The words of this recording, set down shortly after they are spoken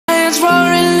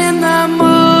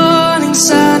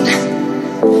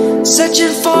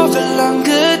searching for a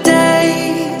longer day.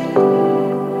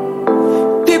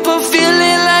 People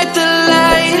feeling like the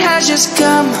light has just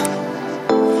come.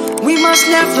 We must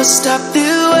never stop the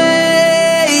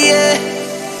way, yeah.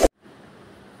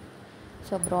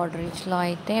 So బ్రాడ్రిడ్జ్లో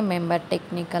అయితే member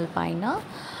technical పైన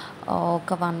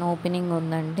ఒక 1 opening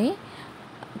ఉందండి.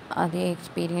 అది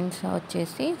experience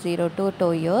వచ్చేసి 0 to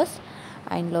 2 years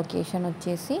and location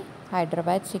వచ్చేసి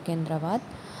Hyderabad, Secunderabad.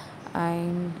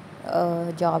 And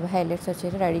job highlights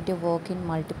వచ్చేసి ready to work in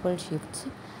multiple shifts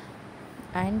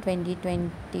and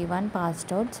 2021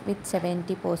 passed outs with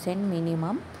 70%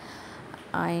 minimum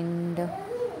and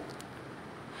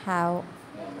have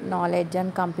knowledge on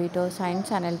computer science,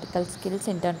 analytical skills,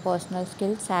 interpersonal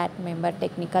skills, SAT member,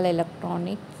 technical,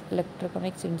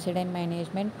 electronics, incident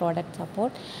management, product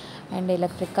support and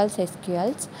electrical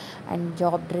SQLs. And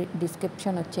job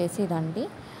description వచ్చేసి ఇదండి.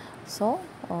 So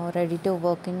ready to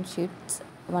work in shifts,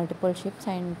 multiple shifts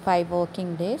and 5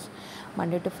 working days,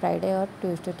 Monday to Friday or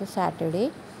Tuesday to Saturday.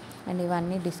 And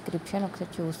ఇవన్నీ description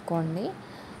ఒకసారి చూసుకోండి.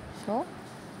 So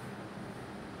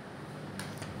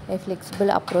a flexible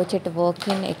approach at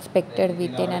working expected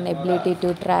within an ability to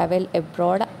travel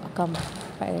abroad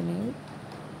accompanied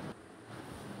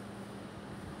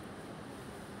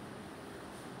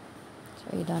so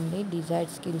idandi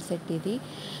desired skill set idi.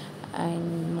 And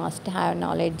must have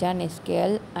knowledge on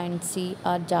SQL and C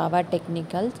or Java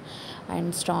technicals and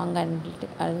strong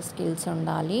analytical skills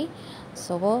undali.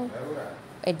 So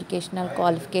educational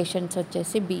qualifications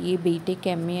వచ్చేసి BE, BTech,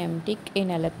 ME, MTech in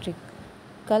electrical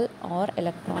or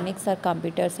electronics or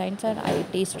computer science or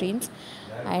IT streams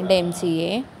and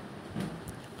MCA.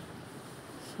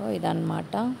 So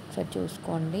ఇదన్నమాట. ఒకసారి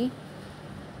చూసుకోండి.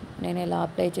 నేను ఎలా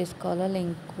apply చేసుకోవాలో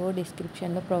link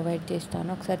డిస్క్రిప్షన్లో provide చేస్తాను,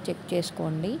 ఒకసారి చెక్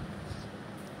చేసుకోండి.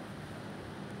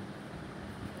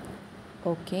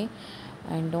 Okay,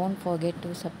 and don't forget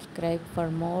to subscribe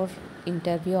for more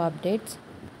interview updates.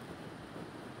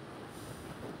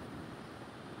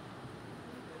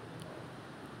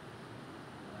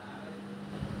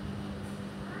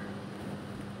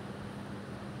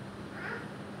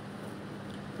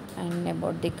 And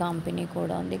about the company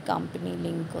కూడా ఉంది, కంపెనీ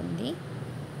లింక్ ఉంది.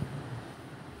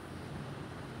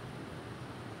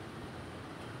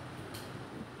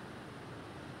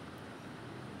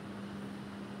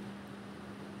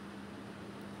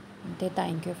 అంతే,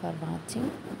 థ్యాంక్ యూ ఫర్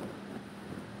వాచింగ్.